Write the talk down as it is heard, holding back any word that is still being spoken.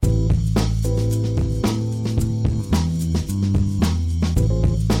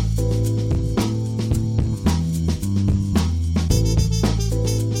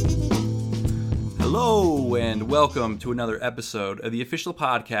welcome to another episode of the official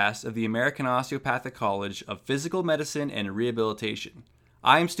podcast of the American Osteopathic College of Physical Medicine and Rehabilitation.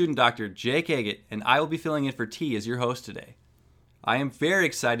 I am student Dr. Jake Agate, and I will be filling in for T as your host today. I am very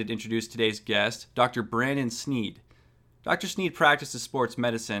excited to introduce today's guest, Dr. Brandon Sneed. Dr. Sneed practices sports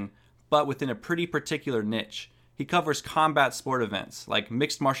medicine, but within a pretty particular niche. He covers combat sport events like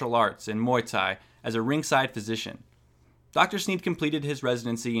mixed martial arts and Muay Thai as a ringside physician. Dr. Sneed completed his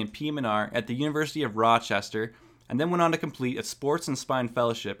residency in PM&R at the University of Rochester and then went on to complete a Sports and Spine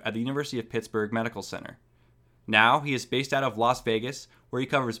Fellowship at the University of Pittsburgh Medical Center. Now, he is based out of Las Vegas, where he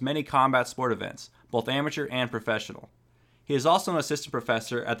covers many combat sport events, both amateur and professional. He is also an assistant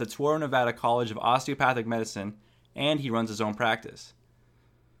professor at the Touro, Nevada College of Osteopathic Medicine, and he runs his own practice.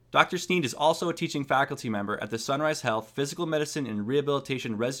 Dr. Sneed is also a teaching faculty member at the Sunrise Health Physical Medicine and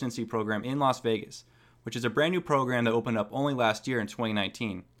Rehabilitation Residency Program in Las Vegas, which is a brand new program that opened up only last year in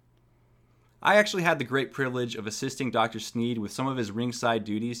 2019. I actually had the great privilege of assisting Dr. Sneed with some of his ringside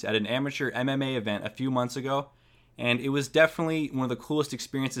duties at an amateur MMA event a few months ago, and it was definitely one of the coolest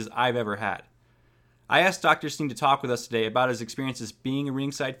experiences I've ever had. I asked Dr. Sneed to talk with us today about his experiences being a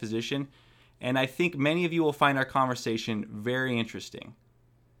ringside physician, and I think many of you will find our conversation very interesting.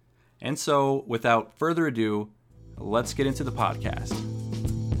 And so, without further ado, let's get into the podcast.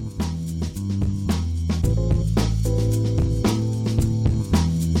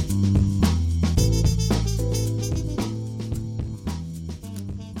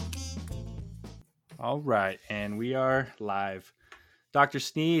 All right, and we are live. Dr.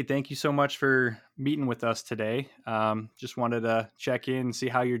 Sneed, thank you so much for meeting with us today. Just wanted to check in and see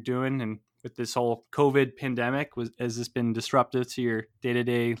how you're doing. And with this whole COVID pandemic, has this been disruptive to your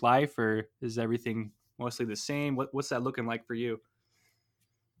day-to-day life, or is everything mostly the same? What's that looking like for you?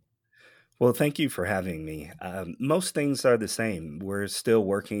 Well, thank you for having me. Most things are the same. We're still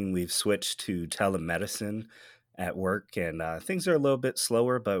working. We've switched to telemedicine at work, and things are a little bit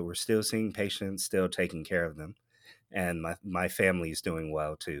slower, but we're still seeing patients, still taking care of them. And my family is doing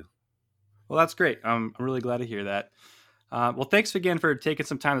well, too. Well, that's great. I'm really glad to hear that. Well, thanks again for taking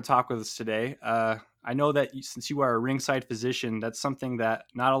some time to talk with us today. I know that since you are a ringside physician, that's something that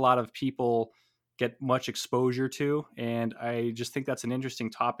not a lot of people get much exposure to, and I just think that's an interesting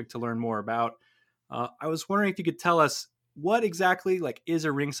topic to learn more about. I was wondering if you could tell us what exactly is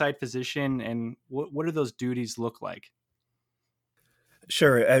a ringside physician, and what do those duties look like?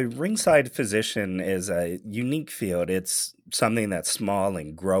 Sure. A ringside physician is a unique field. It's something that's small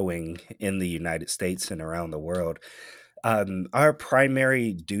and growing in the United States and around the world. Our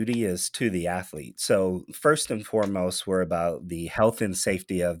primary duty is to the athlete. So, first and foremost, we're about the health and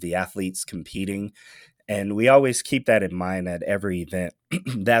safety of the athletes competing. And we always keep that in mind at every event.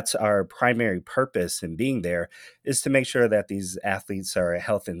 That's our primary purpose in being there, is to make sure that these athletes are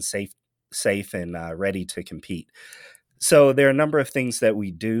health and safe and ready to compete. So there are a number of things that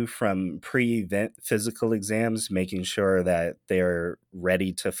we do, from pre-event physical exams, making sure that they're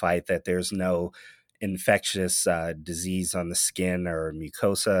ready to fight, that there's no infectious disease on the skin or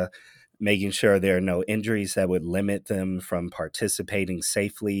mucosa, making sure there are no injuries that would limit them from participating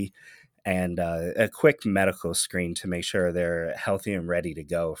safely, and a quick medical screen to make sure they're healthy and ready to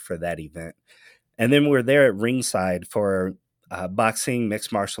go for that event. And then we're there at ringside for boxing,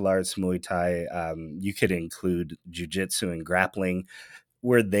 mixed martial arts, Muay Thai. You could include jujitsu and grappling.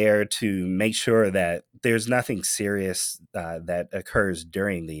 We're there to make sure that there's nothing serious that occurs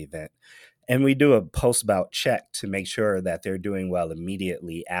during the event. And we do a post-bout check to make sure that they're doing well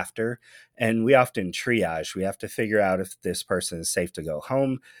immediately after. And we often triage. We have to figure out if this person is safe to go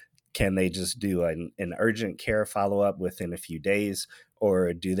home. Can they just do an urgent care follow-up within a few days,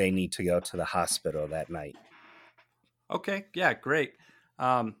 or do they need to go to the hospital that night? Okay, yeah, great.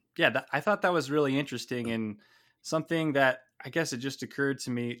 I thought that was really interesting, and something that I guess it just occurred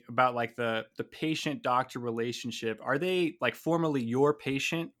to me about the patient doctor relationship. Are they formally your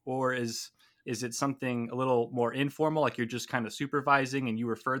patient, or is it something a little more informal, like you're just kind of supervising and you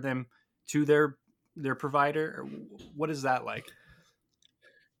refer them to their provider? Or what is that like?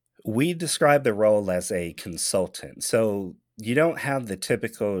 We describe the role as a consultant. So you don't have the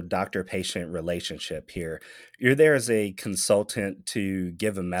typical doctor patient relationship here. You're there as a consultant to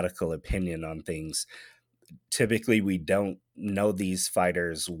give a medical opinion on things. Typically, we don't know these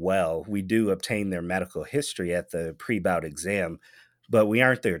fighters well. We do obtain their medical history at the pre bout exam, but we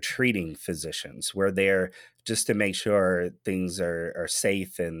aren't their treating physicians. We're there just to make sure things are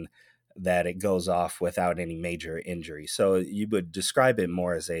safe and that it goes off without any major injury. So you would describe it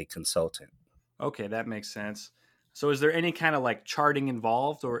more as a consultant. Okay, that makes sense. So is there any kind of charting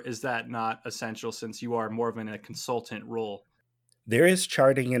involved, or is that not essential since you are more of in a consultant role? There is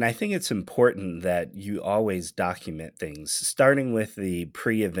charting, and I think it's important that you always document things. Starting with the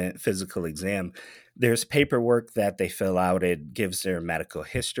pre event physical exam, there's paperwork that they fill out. It gives their medical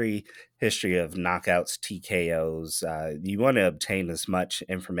history, history of knockouts, TKOs. You want to obtain as much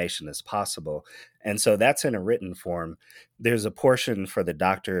information as possible. And so that's in a written form. There's a portion for the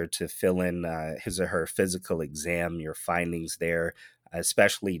doctor to fill in his or her physical exam, your findings there,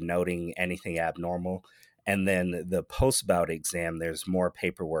 especially noting anything abnormal. And then the post bout exam, there's more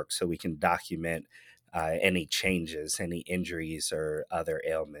paperwork so we can document any changes, any injuries, or other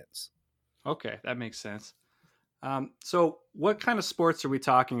ailments. Okay, that makes sense. So, what kind of sports are we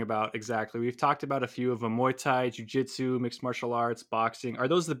talking about exactly? We've talked about a few of them: Muay Thai, Jiu Jitsu, mixed martial arts, boxing. Are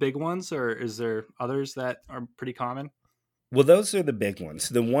those the big ones, or is there others that are pretty common? Well, those are the big ones.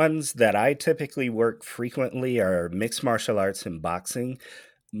 The ones that I typically work frequently are mixed martial arts and boxing.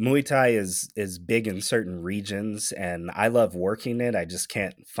 Muay Thai is big in certain regions, and I love working it. I just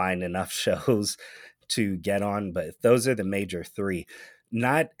can't find enough shows to get on, but those are the major three.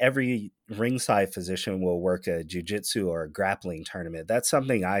 Not every ringside physician will work a jujitsu or a grappling tournament. That's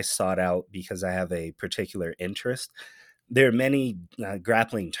something I sought out because I have a particular interest. There are many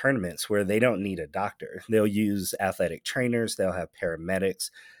grappling tournaments where they don't need a doctor. They'll use athletic trainers, they'll have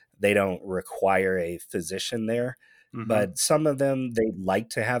paramedics. They don't require a physician there, Hmm. but some of them they like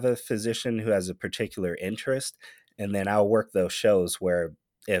to have a physician who has a particular interest, and then I'll work those shows where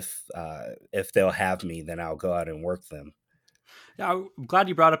if they'll have me, then I'll go out and work them. Yeah, I'm glad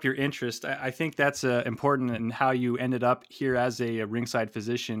you brought up your interest. I think that's important in how you ended up here as a ringside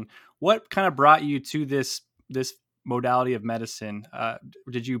physician. What kind of brought you to this modality of medicine?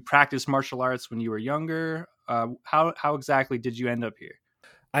 Did you practice martial arts when you were younger? How exactly did you end up here?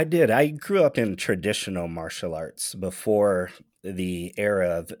 I did. I grew up in traditional martial arts before the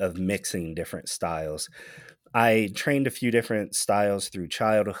era of mixing different styles. I trained a few different styles through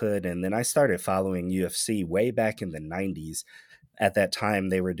childhood, and then I started following UFC way back in the 90s. At that time,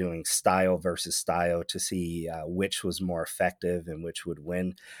 they were doing style versus style to see which was more effective and which would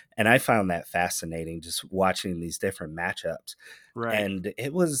win. And I found that fascinating just watching these different matchups. Right. And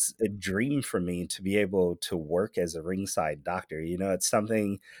it was a dream for me to be able to work as a ringside doctor. You know, it's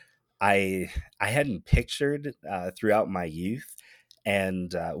something I I hadn't pictured throughout my youth.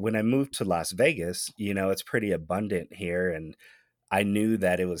 And when I moved to Las Vegas, you know, it's pretty abundant here, and I knew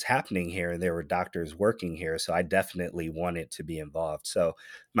that it was happening here, and there were doctors working here, so I definitely wanted to be involved. So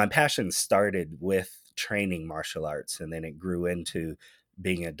my passion started with training martial arts, and then it grew into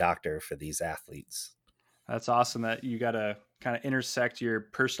being a doctor for these athletes. That's awesome that you got to kind of intersect your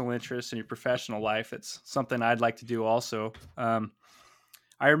personal interests and your professional life. It's something I'd like to do also. I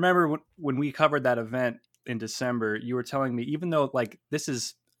remember when we covered that event in December, you were telling me, even though like this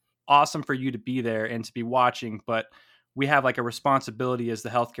is awesome for you to be there and to be watching, but we have like a responsibility as the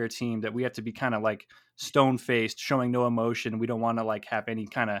healthcare team that we have to be kind of like stone faced, showing no emotion. We don't want to like have any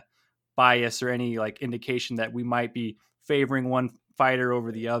kind of bias or any like indication that we might be favoring one fighter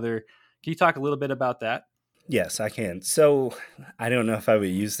over the other. Can you talk a little bit about that? Yes, I can. So I don't know if I would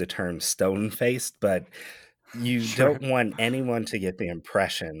use the term stone faced, but you Sure. don't want anyone to get the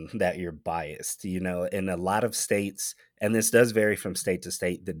impression that you're biased. You know, in a lot of states, and this does vary from state to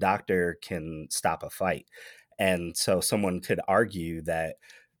state, the doctor can stop a fight. And so someone could argue that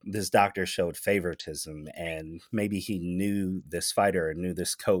this doctor showed favoritism and maybe he knew this fighter or knew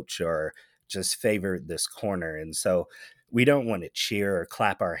this coach or just favored this corner. And so we don't want to cheer or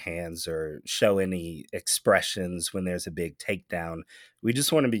clap our hands or show any expressions when there's a big takedown. We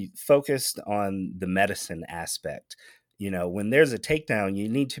just want to be focused on the medicine aspect. You know, when there's a takedown, you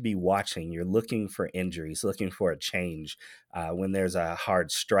need to be watching. You're looking for injuries, looking for a change. When there's a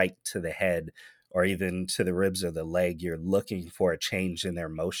hard strike to the head or even to the ribs or the leg, you're looking for a change in their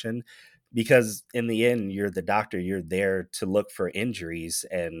motion. Because in the end, you're the doctor, you're there to look for injuries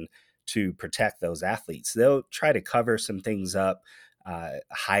and to protect those athletes. They'll try to cover some things up,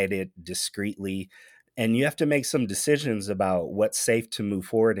 hide it discreetly, and you have to make some decisions about what's safe to move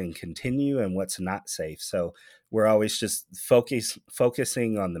forward and continue and what's not safe. So we're always just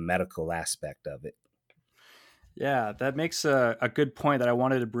focusing on the medical aspect of it. Yeah, that makes a good point that I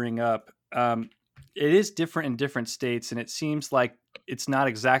wanted to bring up. It is different in different states, and it seems like it's not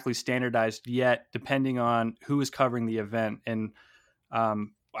exactly standardized yet, depending on who is covering the event. And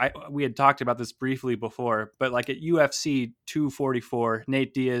we had talked about this briefly before, but like at UFC 244,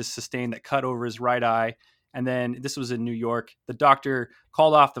 Nate Diaz sustained that cut over his right eye, and then this was in New York. The doctor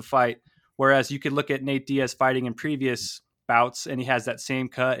called off the fight, whereas you could look at Nate Diaz fighting in previous bouts, and he has that same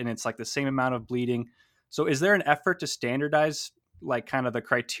cut, and it's like the same amount of bleeding. So, is there an effort to standardize like kind of the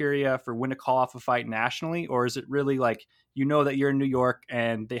criteria for when to call off a fight nationally, or is it really like that you're in New York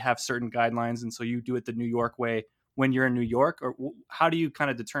and they have certain guidelines, and so you do it the New York way when you're in New York, or how do you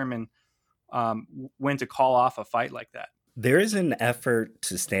kind of determine when to call off a fight like that? There is an effort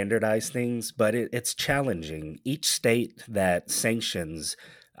to standardize things, but it's challenging. Each state that sanctions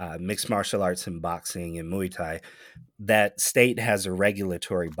mixed martial arts and boxing and Muay Thai, that state has a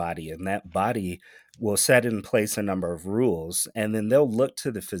regulatory body, and that body will set in place a number of rules, and then they'll look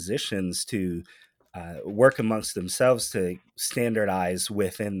to the physicians to work amongst themselves to standardize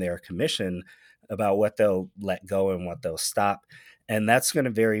within their commission about what they'll let go and what they'll stop. And that's going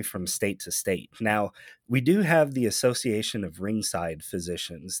to vary from state to state. Now, we do have the Association of Ringside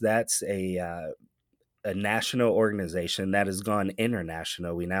Physicians. That's a national organization that has gone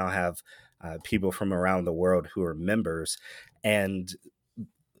international. We now have people from around the world who are members, and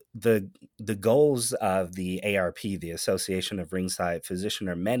the goals of the ARP, the Association of Ringside Physician,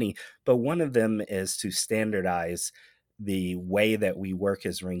 are many, but one of them is to standardize the way that we work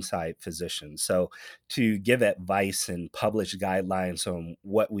as ringside physicians. So to give advice and publish guidelines on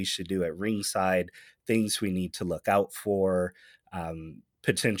what we should do at ringside, things we need to look out for,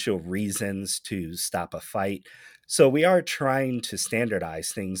 potential reasons to stop a fight. So we are trying to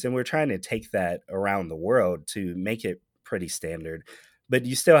standardize things, and we're trying to take that around the world to make it pretty standard. But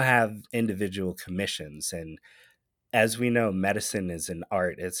you still have individual commissions. And as we know, medicine is an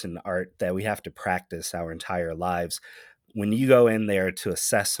art. It's an art that we have to practice our entire lives. When you go in there to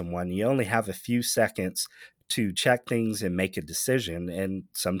assess someone, you only have a few seconds to check things and make a decision. And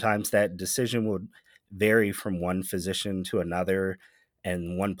sometimes that decision will vary from one physician to another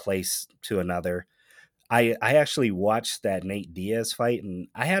and one place to another. I actually watched that Nate Diaz fight, and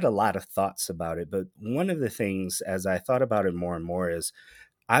I had a lot of thoughts about it. But one of the things, as I thought about it more and more, is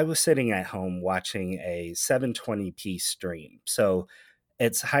I was sitting at home watching a 720p stream. So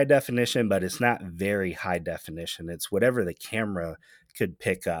it's high definition, but it's not very high definition. It's whatever the camera could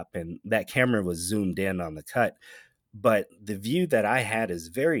pick up. And that camera was zoomed in on the cut. But the view that I had is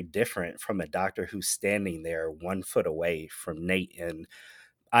very different from a doctor who's standing there 1 foot away from Nate. And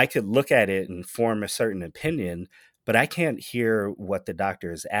I could look at it and form a certain opinion, but I can't hear what the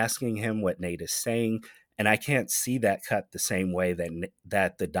doctor is asking him, what Nate is saying, and I can't see that cut the same way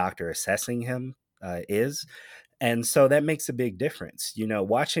that the doctor assessing him is. And so that makes a big difference.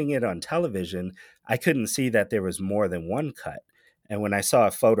 Watching it on television, I couldn't see that there was more than one cut. And when I saw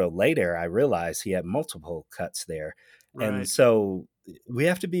a photo later, I realized he had multiple cuts there. And Right. so we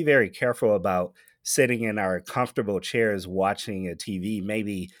have to be very careful about sitting in our comfortable chairs watching a TV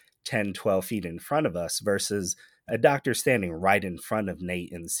maybe 10, 12 feet in front of us versus a doctor standing right in front of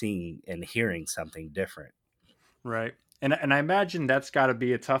Nate and seeing and hearing something different. Right. And I imagine that's got to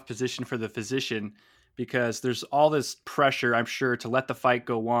be a tough position for the physician because there's all this pressure, I'm sure, to let the fight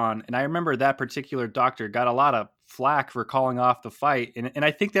go on. And I remember that particular doctor got a lot of flack for calling off the fight. And I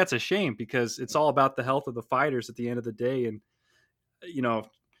think that's a shame because it's all about the health of the fighters at the end of the day. And, you know,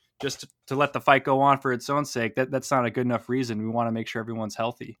 just to let the fight go on for its own sake, that's not a good enough reason. We want to make sure everyone's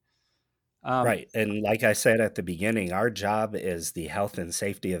healthy. Um, Right. And like I said at the beginning, our job is the health and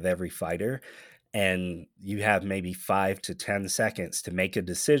safety of every fighter. And you have maybe 5 to 10 seconds to make a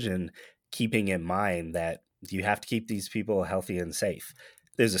decision, keeping in mind that you have to keep these people healthy and safe.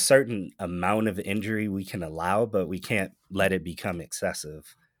 There's a certain amount of injury we can allow, but we can't let it become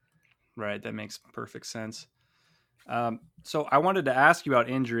excessive. right. That makes perfect sense. So I wanted to ask you about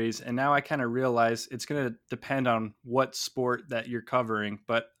injuries, and now I kind of realize it's going to depend on what sport that you're covering.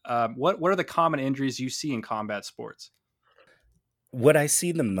 But what are the common injuries you see in combat sports? What I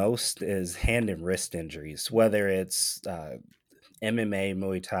see the most is hand and wrist injuries, whether it's MMA,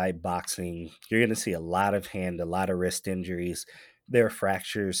 Muay Thai, boxing. You're going to see a lot of hand, a lot of wrist injuries. There are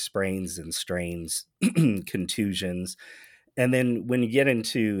fractures, sprains, and strains, contusions. And then when you get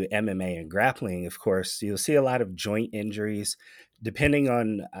into MMA and grappling, of course, you'll see a lot of joint injuries, depending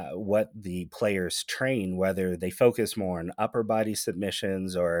on what the players train, whether they focus more on upper body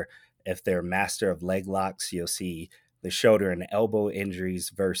submissions or if they're master of leg locks, you'll see the shoulder and elbow injuries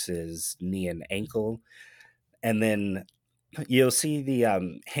versus knee and ankle. And then you'll see the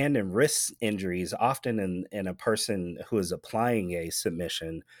hand and wrist injuries often in a person who is applying a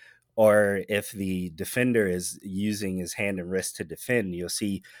submission, or if the defender is using his hand and wrist to defend, you'll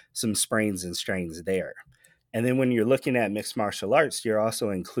see some sprains and strains there. And then when you're looking at mixed martial arts, you're also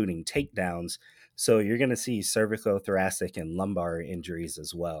including takedowns. So you're going to see cervical, thoracic, and lumbar injuries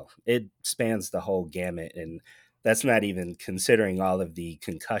as well. It spans the whole gamut. And that's not even considering all of the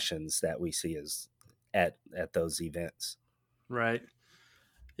concussions that we see at those events. Right.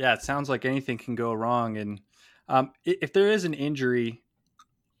 Yeah, it sounds like anything can go wrong. And If there is an injury,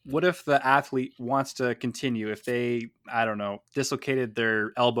 what if the athlete wants to continue? If they, I don't know, dislocated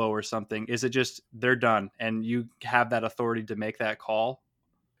their elbow or something, is it just they're done and you have that authority to make that call?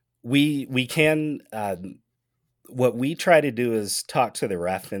 We can what we try to do is talk to the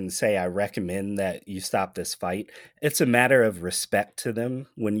ref and say, I recommend that you stop this fight. It's a matter of respect to them.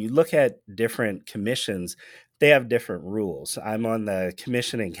 When you look at different commissions, they have different rules. I'm on the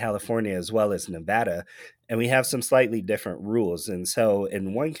commission in California as well as Nevada, and we have some slightly different rules. And so,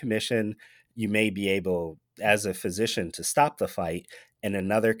 in one commission, you may be able, as a physician, to stop the fight. In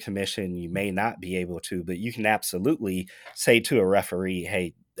another commission, you may not be able to, but you can absolutely say to a referee,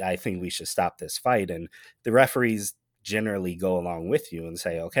 hey, I think we should stop this fight. And the referees generally go along with you and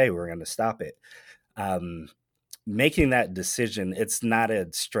say, okay, we're going to stop it. Um, Making that decision, it's not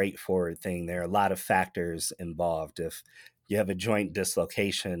a straightforward thing. There are a lot of factors involved. If you have a joint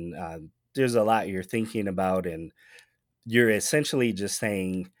dislocation, there's a lot you're thinking about, and you're essentially just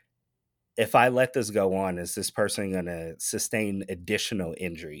saying, if I let this go on, is this person going to sustain additional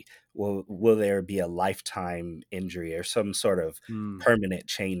injury? Will there be a lifetime injury or some sort of Hmm. permanent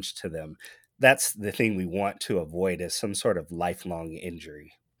change to them? That's the thing we want to avoid, is some sort of lifelong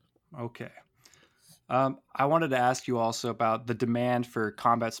injury. Okay. I wanted to ask you also about the demand for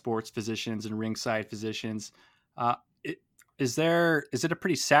combat sports physicians and ringside physicians. Uh, it, is it a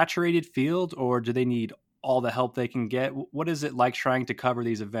pretty saturated field, or do they need all the help they can get? What is it like trying to cover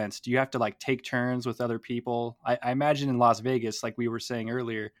these events? Do you have to like take turns with other people? I imagine in Las Vegas, like we were saying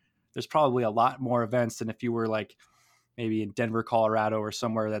earlier, there's probably a lot more events than if you were like maybe in Denver, Colorado, or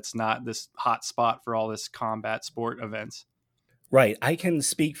somewhere that's not this hot spot for all this combat sport events. Right. I can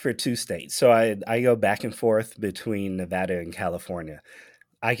speak for two states. So I go back and forth between Nevada and California.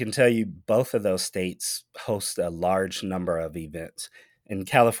 I can tell you both of those states host a large number of events. And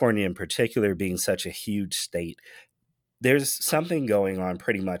California, in particular, being such a huge state, there's something going on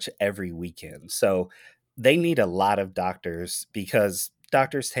pretty much every weekend. So they need a lot of doctors because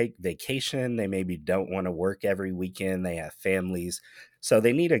doctors take vacation. They maybe don't want to work every weekend. They have families. So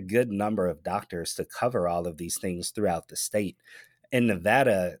they need a good number of doctors to cover all of these things throughout the state. In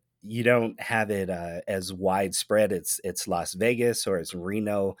Nevada, you don't have it as widespread. It's Las Vegas or it's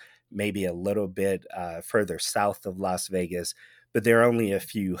Reno, maybe a little bit further south of Las Vegas, but there are only a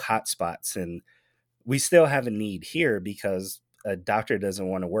few hot spots, and we still have a need here because a doctor doesn't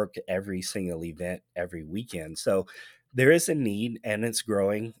want to work every single event every weekend. So there is a need and it's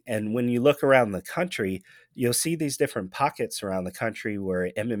growing. And when you look around the country, you'll see these different pockets around the country where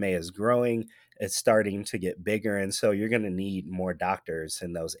MMA is growing. It's starting to get bigger. And so you're going to need more doctors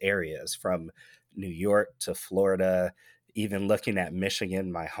in those areas, from New York to Florida, even looking at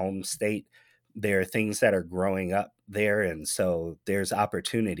Michigan, my home state. There are things that are growing up there. And so there's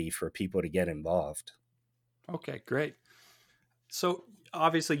opportunity for people to get involved. Okay, great. So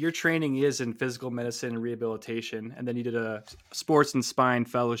obviously your training is in physical medicine and rehabilitation, and then you did a sports and spine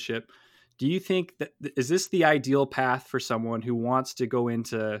fellowship. Do you think that is this the ideal path for someone who wants to go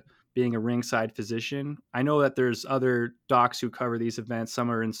into being a ringside physician? I know that there's other docs who cover these events.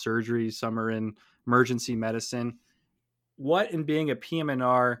 Some are in surgery, some are in emergency medicine. What in being a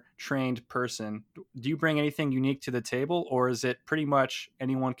PM&R trained person, do you bring anything unique to the table, or is it pretty much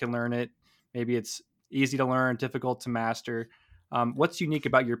anyone can learn it? Maybe it's easy to learn, difficult to master. What's unique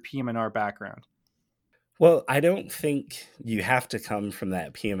about your PM&R background? Well, I don't think you have to come from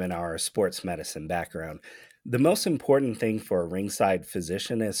that PM&R or sports medicine background. The most important thing for a ringside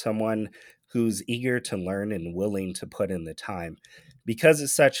physician is someone who's eager to learn and willing to put in the time. Because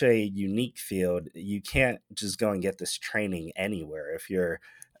it's such a unique field, you can't just go and get this training anywhere. If you're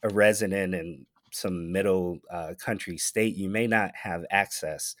a resident in some middle country state, you may not have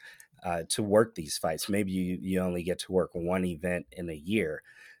access to work these fights. Maybe you only get to work one event in a year.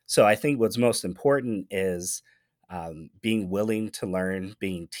 So I think what's most important is being willing to learn,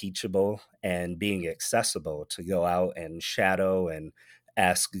 being teachable, and being accessible to go out and shadow and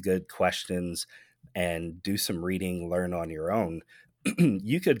ask good questions and do some reading, learn on your own.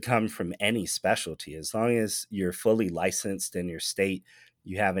 You could come from any specialty as long as you're fully licensed in your state,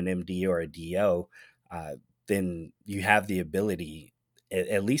 you have an MD or a DO, uh, then you have the ability,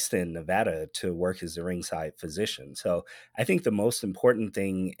 at least in Nevada, to work as a ringside physician. So I think the most important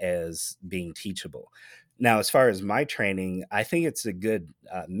thing is being teachable. Now, as far as my training, I think it's a good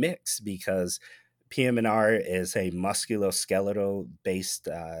mix because PM&R is a musculoskeletal based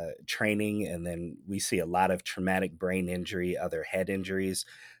training, and then we see a lot of traumatic brain injury, other head injuries.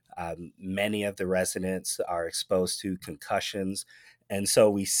 Many of the residents are exposed to concussions. And so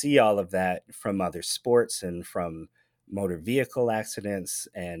we see all of that from other sports and from motor vehicle accidents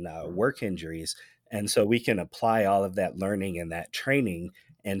and work injuries. And so we can apply all of that learning and that training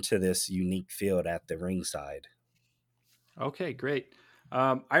into this unique field at the ringside. Okay, great.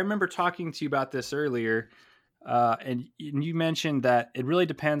 I remember talking to you about this earlier, and you mentioned that it really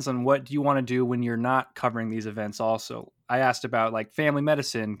depends on what you want to do when you're not covering these events. Also, I asked about like family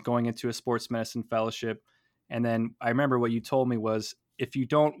medicine, going into a sports medicine fellowship, and then I remember what you told me was if you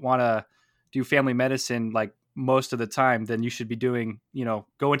don't want to do family medicine like most of the time, then you should be doing,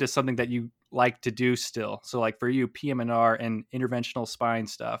 go into something that you like to do still. So, like for you, PM&R and interventional spine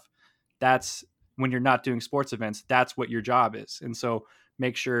stuff. That's when you're not doing sports events, that's what your job is. And so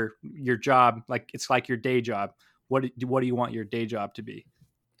make sure your job, like it's like your day job. What do you want your day job to be?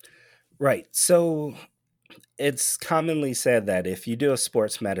 Right. So it's commonly said that if you do a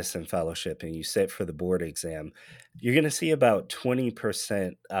sports medicine fellowship and you sit for the board exam, you're going to see about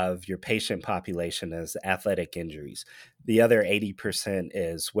 20% of your patient population as athletic injuries. The other 80%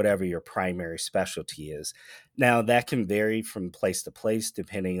 is whatever your primary specialty is. Now, that can vary from place to place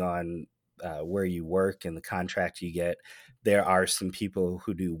depending on where you work and the contract you get. There are some people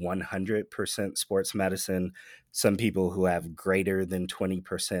who do 100% sports medicine, some people who have greater than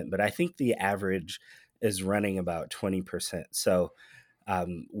 20%, but I think the average is running about 20%. So,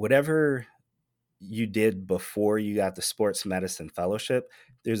 whatever you did before you got the sports medicine fellowship,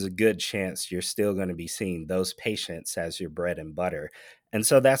 there's a good chance you're still going to be seeing those patients as your bread and butter. And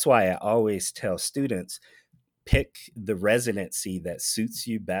so that's why I always tell students pick the residency that suits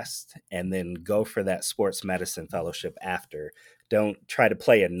you best and then go for that sports medicine fellowship after. Don't try to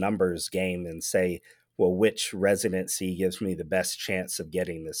play a numbers game and say, well, which residency gives me the best chance of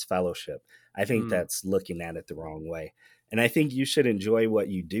getting this fellowship? I think Mm, that's looking at it the wrong way. And I think you should enjoy what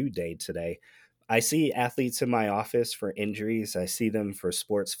you do day to day. I see athletes in my office for injuries, I see them for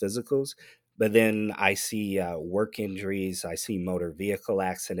sports physicals, but then I see work injuries, I see motor vehicle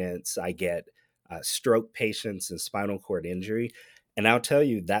accidents, I get stroke patients and spinal cord injury. And I'll tell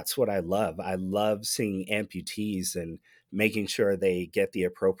you, that's what I love. I love seeing amputees and making sure they get the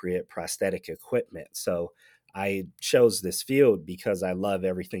appropriate prosthetic equipment. So I chose this field because I love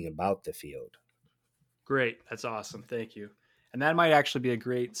everything about the field. great. That's awesome. Thank you. And that might actually be a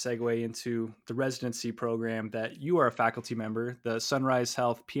great segue into the residency program that you are a faculty member, the Sunrise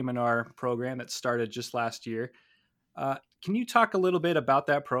Health PM&R program that started just last year. Can you talk a little bit about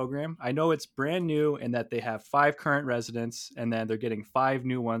that program? I know it's brand new and that they have 5 current residents, and then they're getting 5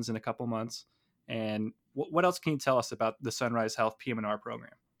 new ones in a couple months. And what else can you tell us about the Sunrise Health PM&R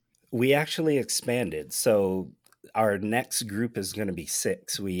program? We actually expanded. So our next group is going to be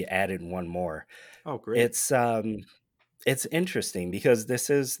six. We added one more. Oh, great. It's it's interesting because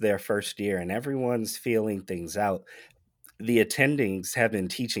this is their first year and everyone's feeling things out. The attendings have been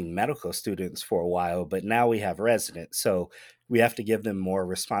teaching medical students for a while, but now we have residents. So we have to give them more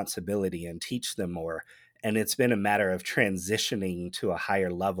responsibility and teach them more. And it's been a matter of transitioning to a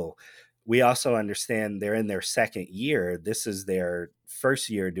higher level. We also understand they're in their second year. This is their first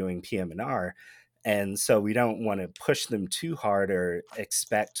year doing PM&R. And so we don't want to push them too hard or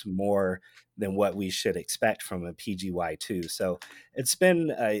expect more than what we should expect from a PGY2. So it's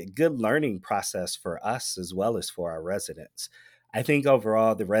been a good learning process for us as well as for our residents. I think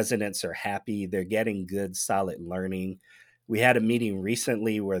overall the residents are happy. They're getting good, solid learning. We had a meeting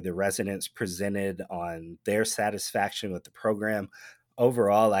recently where the residents presented on their satisfaction with the program.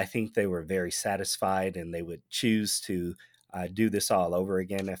 Overall, I think they were very satisfied and they would choose to do this all over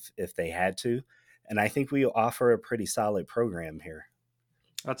again if they had to. And I think we offer a pretty solid program here.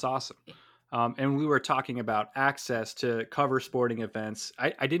 That's awesome. And we were talking about access to cover sporting events.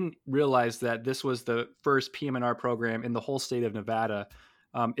 I didn't realize that this was the first PM&R program in the whole state of Nevada.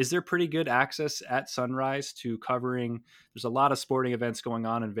 Is there pretty good access at Sunrise to covering? There's a lot of sporting events going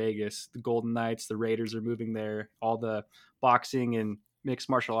on in Vegas. The Golden Knights, the Raiders are moving there. All the boxing and mixed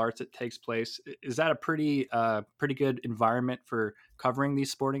martial arts that takes place. Is that a pretty good environment for covering these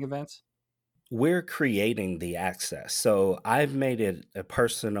sporting events? We're creating the access. So I've made it a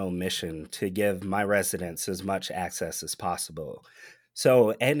personal mission to give my residents as much access as possible.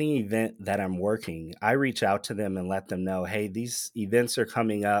 So any event that I'm working, I reach out to them and let them know, hey, these events are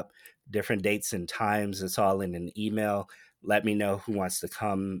coming up, different dates and times. It's all in an email. Let me know who wants to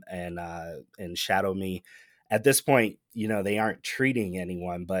come and shadow me. At this point, they aren't treating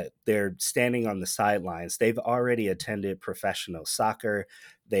anyone, but they're standing on the sidelines. They've already attended professional soccer.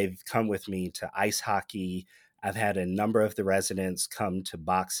 They've come with me to ice hockey. I've had a number of the residents come to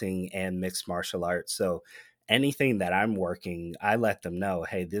boxing and mixed martial arts. So anything that I'm working, I let them know,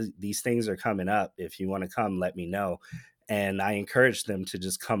 hey, these things are coming up. If you want to come, let me know. And I encourage them to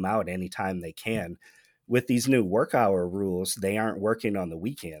just come out anytime they can. with these new work hour rules, they aren't working on the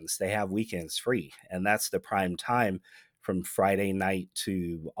weekends. They have weekends free. And that's the prime time from Friday night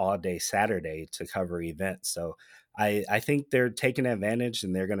to all day Saturday to cover events. So I think they're taking advantage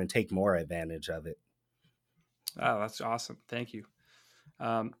and they're going to take more advantage of it. Oh, that's awesome. Thank you.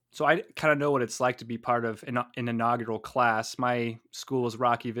 So I kind of know what it's like to be part of an inaugural class. My school is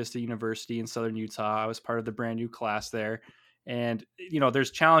Rocky Vista University in Southern Utah. I was part of the brand new class there. And,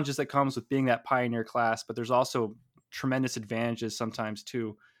 there's challenges that comes with being that pioneer class, but there's also tremendous advantages sometimes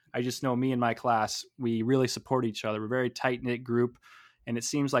too. I just know me and my class, we really support each other. We're a very tight knit group. And it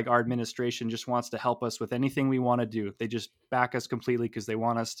seems like our administration just wants to help us with anything we want to do. They just back us completely because they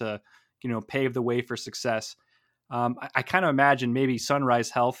want us to, pave the way for success. I kind of imagine maybe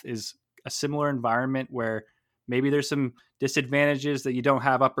Sunrise Health is a similar environment where maybe there's some disadvantages that you don't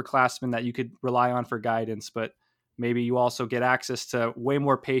have upperclassmen that you could rely on for guidance, but maybe you also get access to way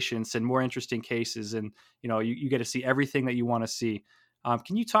more patients and more interesting cases, and you get to see everything that you want to see.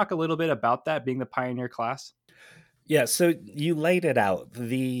 Can you talk a little bit about that, being the pioneer class? Yeah, so you laid it out.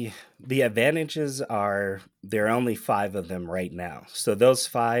 The advantages are there are only 5 of them right now. So those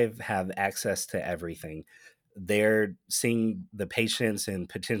 5 have access to everything. They're seeing the patients and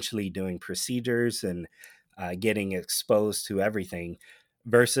potentially doing procedures and getting exposed to everything.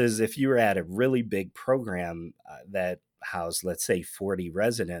 Versus if you were at a really big program that housed, let's say, 40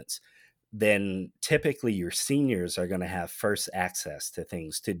 residents, then typically your seniors are going to have first access to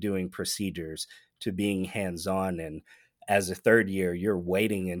things, to doing procedures, to being hands on. And as a third year, you're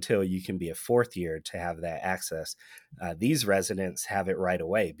waiting until you can be a fourth year to have that access. These residents have it right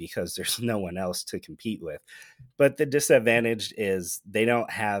away because there's no one else to compete with. But the disadvantage is they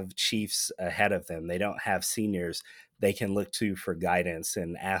don't have chiefs ahead of them, they don't have seniors they can look to for guidance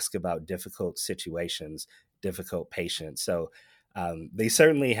and ask about difficult situations, difficult patients. So they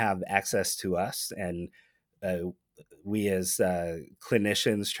certainly have access to us, and uh, we as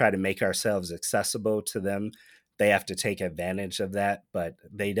clinicians try to make ourselves accessible to them. They have to take advantage of that, but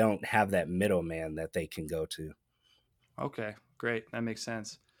they don't have that middleman that they can go to. Okay, great. That makes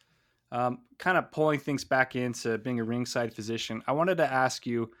sense. Kind of pulling things back into being a ringside physician, I wanted to ask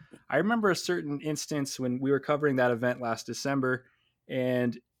you, I remember a certain instance when we were covering that event last December,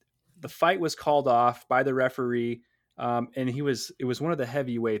 and the fight was called off by the referee. And it was one of the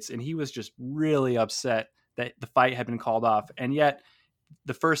heavyweights, and he was just really upset that the fight had been called off. And yet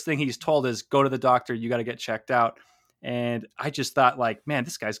the first thing he's told is go to the doctor, you got to get checked out. And I just thought, like, man,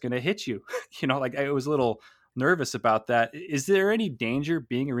 this guy's going to hit you. Like, I was a little nervous about that. Is there any danger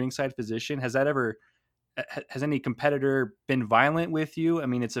being a ringside physician? Has any competitor been violent with you? I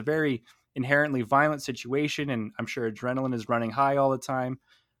mean, it's a very inherently violent situation, and I'm sure adrenaline is running high all the time.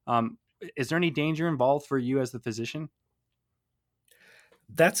 Is there any danger involved for you as the physician?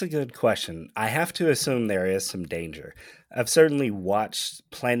 That's a good question. I have to assume there is some danger. I've certainly watched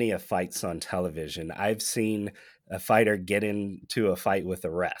plenty of fights on television. I've seen a fighter get into a fight with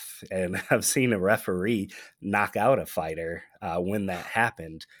a ref, and I've seen a referee knock out a fighter when that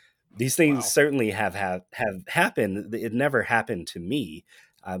happened. These things Wow. certainly have happened. It never happened to me,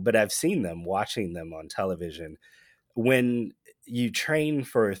 but I've seen them, watching them on television. When you train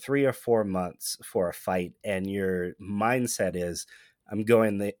for 3 or 4 months for a fight and your mindset is I'm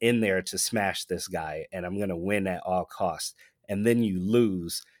going in there to smash this guy and I'm going to win at all costs, and then you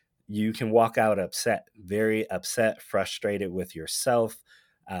lose, you can walk out upset, very upset, frustrated with yourself.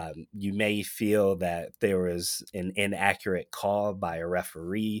 You may feel that there was an inaccurate call by a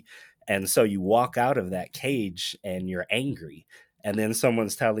referee, and so you walk out of that cage and you're angry, and then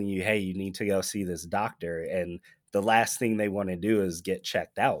someone's telling you, hey, you need to go see this doctor, and the last thing they want to do is get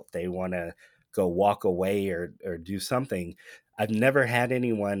checked out. They want to go walk away or do something. I've never had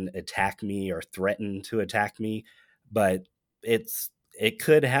anyone attack me or threaten to attack me, but it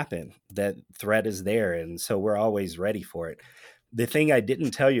could happen. That threat is there, and so we're always ready for it. The thing I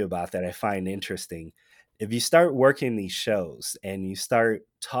didn't tell you about that I find interesting, if you start working these shows and you start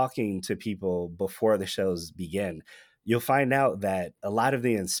talking to people before the shows begin, you'll find out that a lot of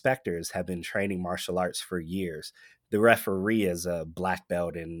the inspectors have been training martial arts for years. The referee is a black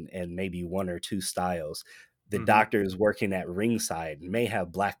belt in maybe 1 or 2 styles. The Hmm. doctors working at ringside may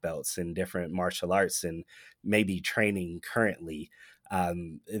have black belts in different martial arts and maybe training currently.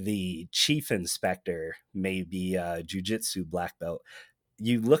 The chief inspector may be a jujitsu black belt.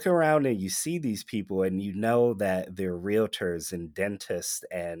 You look around and you see these people and you know that they're realtors and dentists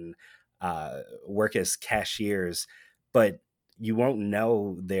and work as cashiers, but you won't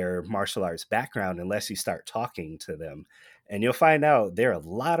know their martial arts background unless you start talking to them. And you'll find out there are a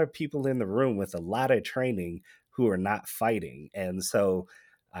lot of people in the room with a lot of training who are not fighting. And so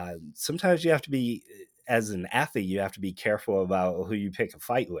sometimes you have to be as an athlete, you have to be careful about who you pick a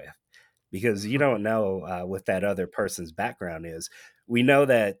fight with because you don't know what that other person's background is. We know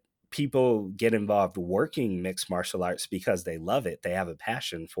that people get involved working mixed martial arts because they love it, they have a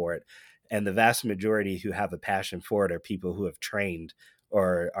passion for it. And the vast majority who have a passion for it are people who have trained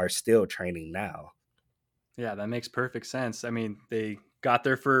or are still training now. Yeah, that makes perfect sense. I mean, they got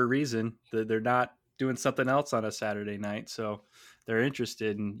there for a reason. They're not doing something else on a Saturday night, so they're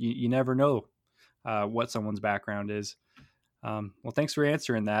interested, and you never know what someone's background is. Well, thanks for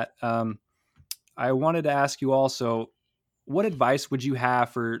answering that. I wanted to ask you also, what advice would you have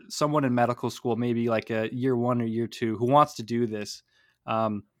for someone in medical school, maybe like a year one or year two, who wants to do this?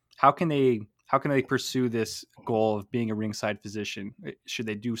 Um, how can they pursue this goal of being a ringside physician? Should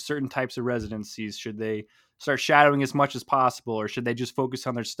they do certain types of residencies? Should they start shadowing as much as possible, or should they just focus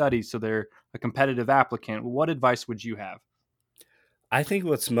on their studies so they're a competitive applicant? What advice would you have? I think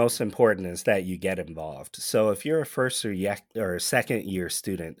what's most important is that you get involved. So if you're a first or second year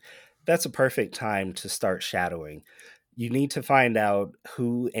student, that's a perfect time to start shadowing. You need to find out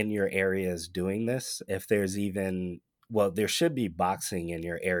who in your area is doing this. If there's even, well, there should be boxing in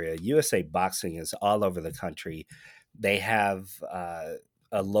your area. USA Boxing is all over the country. They have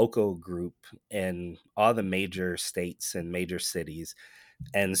a local group in all the major states and major cities,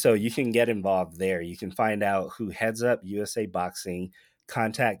 and so you can get involved there. You can find out who heads up USA Boxing,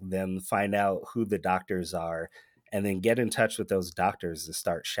 contact them, find out who the doctors are, and then get in touch with those doctors and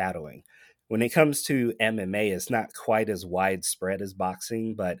start shadowing. When it comes to MMA, it's not quite as widespread as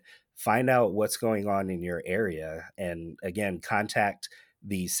boxing, but find out what's going on in your area. And again, contact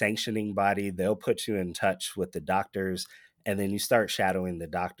the sanctioning body. They'll put you in touch with the doctors, and then you start shadowing the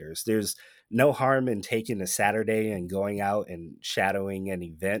doctors. There's no harm in taking a Saturday and going out and shadowing an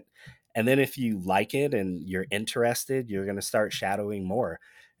event. And then if you like it and you're interested, you're going to start shadowing more.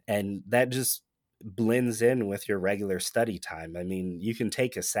 And that just blends in with your regular study time. I mean, you can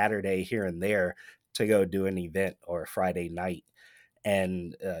take a Saturday here and there to go do an event or a Friday night.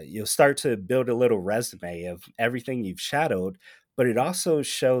 And you'll start to build a little resume of everything you've shadowed, but it also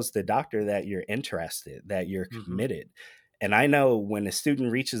shows the doctor that you're interested, that you're Mm-hmm. committed. And I know when a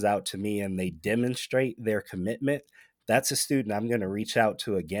student reaches out to me and they demonstrate their commitment, that's a student I'm going to reach out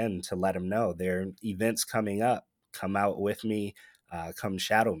to again to let them know there are events coming up. Come out with me, come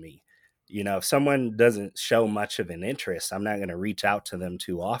shadow me. You know, if someone doesn't show much of an interest, I'm not going to reach out to them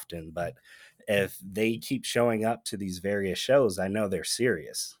too often. But if they keep showing up to these various shows, I know they're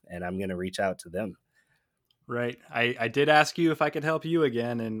serious and I'm going to reach out to them. Right. I did ask you if I could help you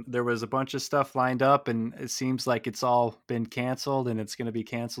again, and there was a bunch of stuff lined up, and it seems like it's all been canceled and it's going to be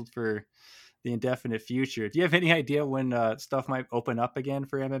canceled for the indefinite future. Do you have any idea when stuff might open up again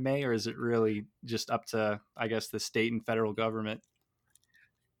for MMA, or is it really just up to, I guess, the state and federal government?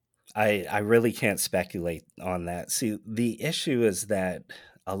 I really can't speculate on that. See, the issue is that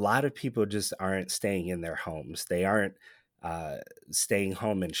a lot of people just aren't staying in their homes. They aren't uh, staying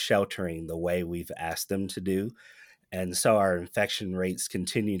home and sheltering the way we've asked them to do. And so our infection rates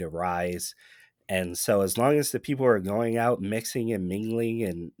continue to rise. And so, as long as the people are going out, mixing and mingling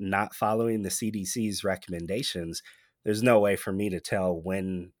and not following the CDC's recommendations, there's no way for me to tell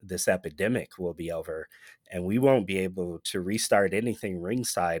when this epidemic will be over. And we won't be able to restart anything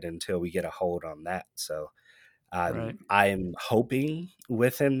ringside until we get a hold on that. So, Right. I'm hoping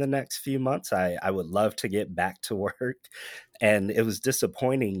within the next few months, I would love to get back to work. And it was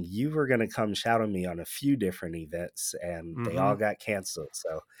disappointing. You were going to come shout at me on a few different events, and they Mm-hmm. all got canceled.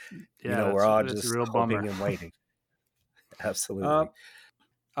 So, Yeah, we're all that's a just real bummer. hoping and waiting. um, Absolutely.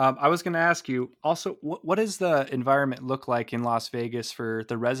 I was going to ask you also, what does the environment look like in Las Vegas for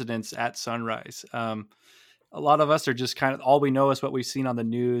the residents at Sunrise? A lot of us are just kind of, all we know is what we've seen on the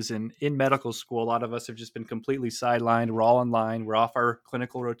news, and in medical school a lot of us have just been completely sidelined. We're all online, we're off our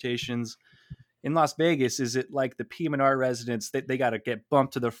clinical rotations. In Las Vegas, is it like the PM&R residents that they got to get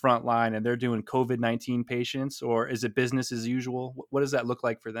bumped to the front line and they're doing COVID-19 patients, or is it business as usual? What does that look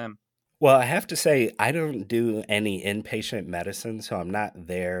like for them? Well, I have to say, I don't do any inpatient medicine, so I'm not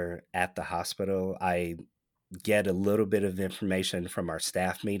there at the hospital. I get a little bit of information from our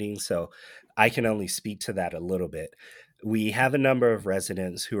staff meetings, so I can only speak to that a little bit. We have a number of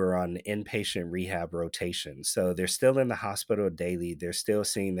residents who are on inpatient rehab rotation, so they're still in the hospital daily, they're still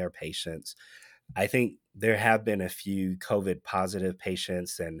seeing their patients. I think there have been a few COVID positive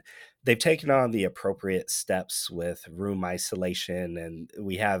patients, and they've taken on the appropriate steps with room isolation, and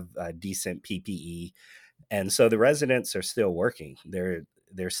we have decent PPE. And so the residents are still working. They're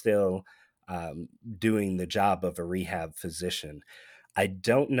still doing the job of a rehab physician. I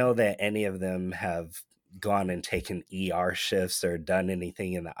don't know that any of them have gone and taken ER shifts or done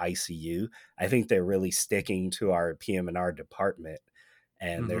anything in the ICU. I think they're really sticking to our PM&R department,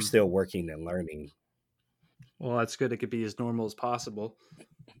 and they're Hmm. still working and learning. Well, that's good. It could be as normal as possible.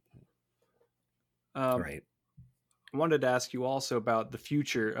 Um, Right. I wanted to ask you also about the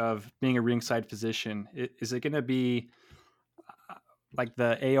future of being a ringside physician. Is it going to be like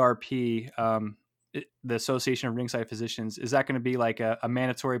the ARP, the Association of Ringside Physicians? Is that going to be like a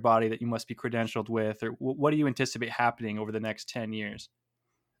mandatory body that you must be credentialed with, or what do you anticipate happening over the next 10 years?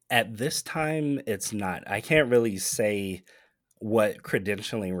 At this time, it's not. I can't really say what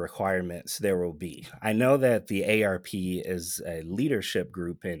credentialing requirements there will be. I know that the ARP is a leadership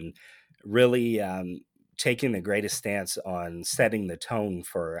group and really taking the greatest stance on setting the tone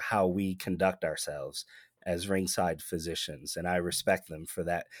for how we conduct ourselves as ringside physicians. And I respect them for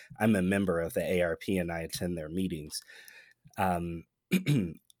that. I'm a member of the ARP and I attend their meetings. Um,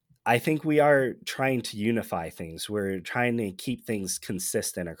 I think we are trying to unify things. We're trying to keep things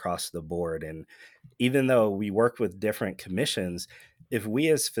consistent across the board. And even though we work with different commissions, if we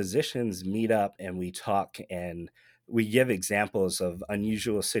as physicians meet up and we talk and we give examples of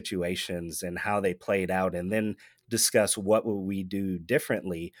unusual situations and how they played out and then discuss what would we do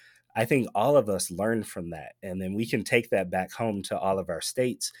differently, I think all of us learn from that. And then we can take that back home to all of our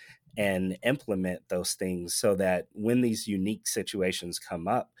states and implement those things so that when these unique situations come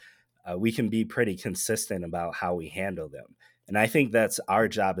up, we can be pretty consistent about how we handle them. And I think that's our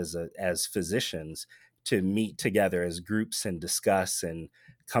job as physicians, to meet together as groups and discuss and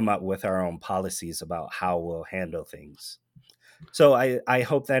come up with our own policies about how we'll handle things. So I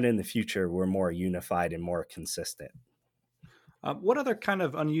hope that in the future we're more unified and more consistent. What other kind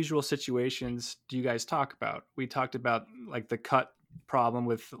of unusual situations do you guys talk about? We talked about like the cut problem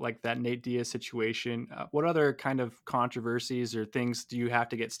with like that Nate Diaz situation. What other kind of controversies or things do you have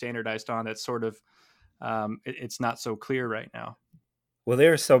to get standardized on that sort of it's not so clear right now? Well,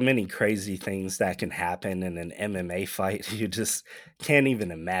 there are so many crazy things that can happen in an MMA fight. You just can't even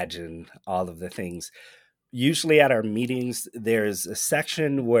imagine all of the things. Usually at our meetings, there's a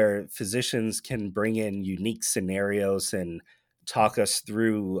section where physicians can bring in unique scenarios and talk us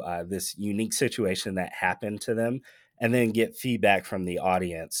through this unique situation that happened to them, and then get feedback from the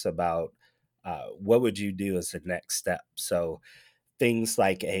audience about what would you do as the next step. So things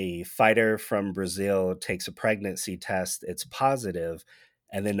like a fighter from Brazil takes a pregnancy test, it's positive,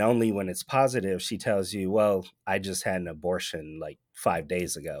 and then only when it's positive, she tells you, well, I just had an abortion like 5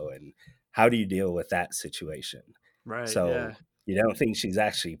 days ago. And how do you deal with that situation? Right. So Yeah. you don't think she's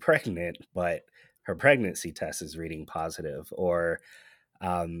actually pregnant, but her pregnancy test is reading positive. Or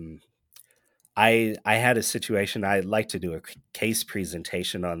um, I had a situation. I'd like to do a case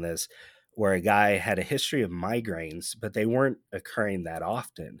presentation on this, where a guy had a history of migraines, but they weren't occurring that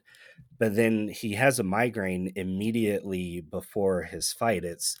often. But then he has a migraine immediately before his fight.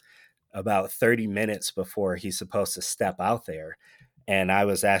 It's about 30 minutes before he's supposed to step out there. And I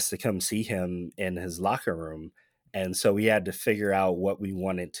was asked to come see him in his locker room. And so we had to figure out what we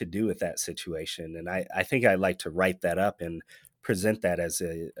wanted to do with that situation. And I think I'd like to write that up and present that as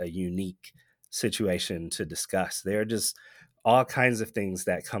a unique situation to discuss. There are just all kinds of things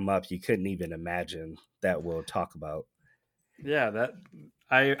that come up you couldn't even imagine that we'll talk about. Yeah, that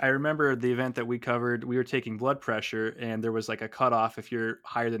I remember the event that we covered. We were taking blood pressure, and there was like a cutoff. If you're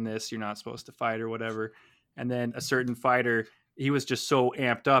higher than this, you're not supposed to fight or whatever. And then a certain fighter, he was just so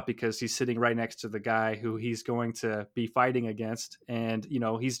amped up because he's sitting right next to the guy who he's going to be fighting against, and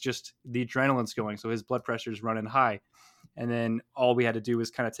he's just the adrenaline's going, so his blood pressure is running high. And then all we had to do was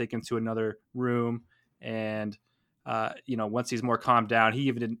kind of take him to another room and once he's more calmed down, he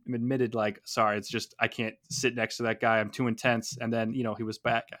even admitted like, sorry, it's just, I can't sit next to that guy. I'm too intense. And then, he was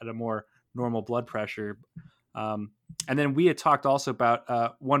back at a more normal blood pressure. And then we had talked also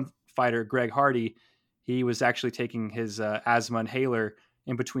about one fighter, Greg Hardy. He was actually taking his asthma inhaler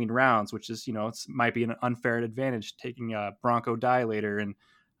in between rounds, which is, it might be an unfair advantage taking a bronchodilator.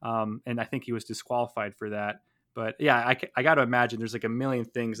 And I think he was disqualified for that. But yeah, I got to imagine there's like a million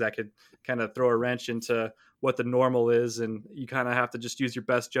things that could kind of throw a wrench into what the normal is, and you kind of have to just use your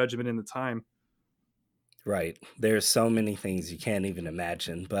best judgment in the time. Right. There's so many things you can't even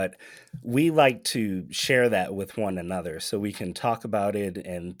imagine, but we like to share that with one another so we can talk about it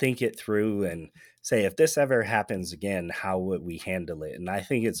and think it through and say, if this ever happens again, how would we handle it? And I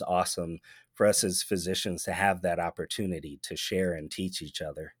think it's awesome for us as physicians to have that opportunity to share and teach each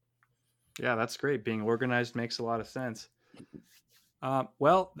other. Yeah, that's great. Being organized makes a lot of sense.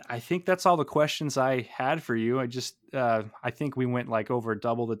 Well, I think that's all the questions I had for you. I think we went like over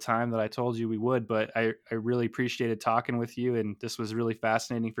double the time that I told you we would, but I really appreciated talking with you, and this was really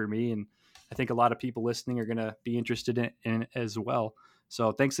fascinating for me. And I think a lot of people listening are going to be interested in as well.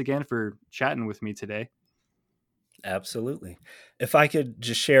 So thanks again for chatting with me today. Absolutely. If I could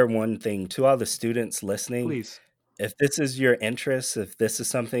just share one thing to all the students listening, Please. If this is your interest, if this is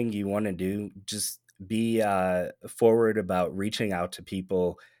something you want to do, just be forward about reaching out to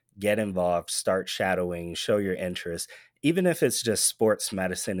people, get involved, start shadowing, show your interest. Even if it's just sports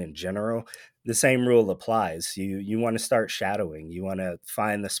medicine in general, the same rule applies. You want to start shadowing. You want to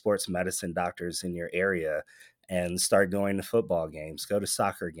find the sports medicine doctors in your area and start going to football games, go to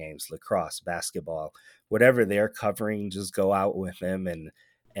soccer games, lacrosse, basketball, whatever they're covering, just go out with them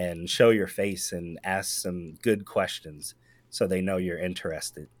and show your face and ask some good questions so they know you're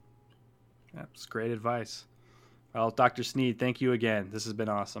interested. That's great advice. Well, Dr. Sneed, thank you again. This has been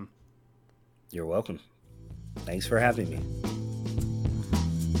awesome. You're welcome. Thanks for having me.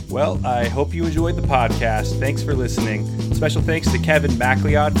 Well, I hope you enjoyed the podcast. Thanks for listening. Special thanks to Kevin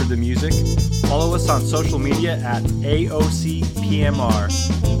MacLeod for the music. Follow us on social media at AOCPMR.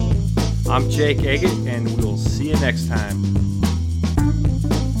 I'm Jake Agate, and we'll see you next time.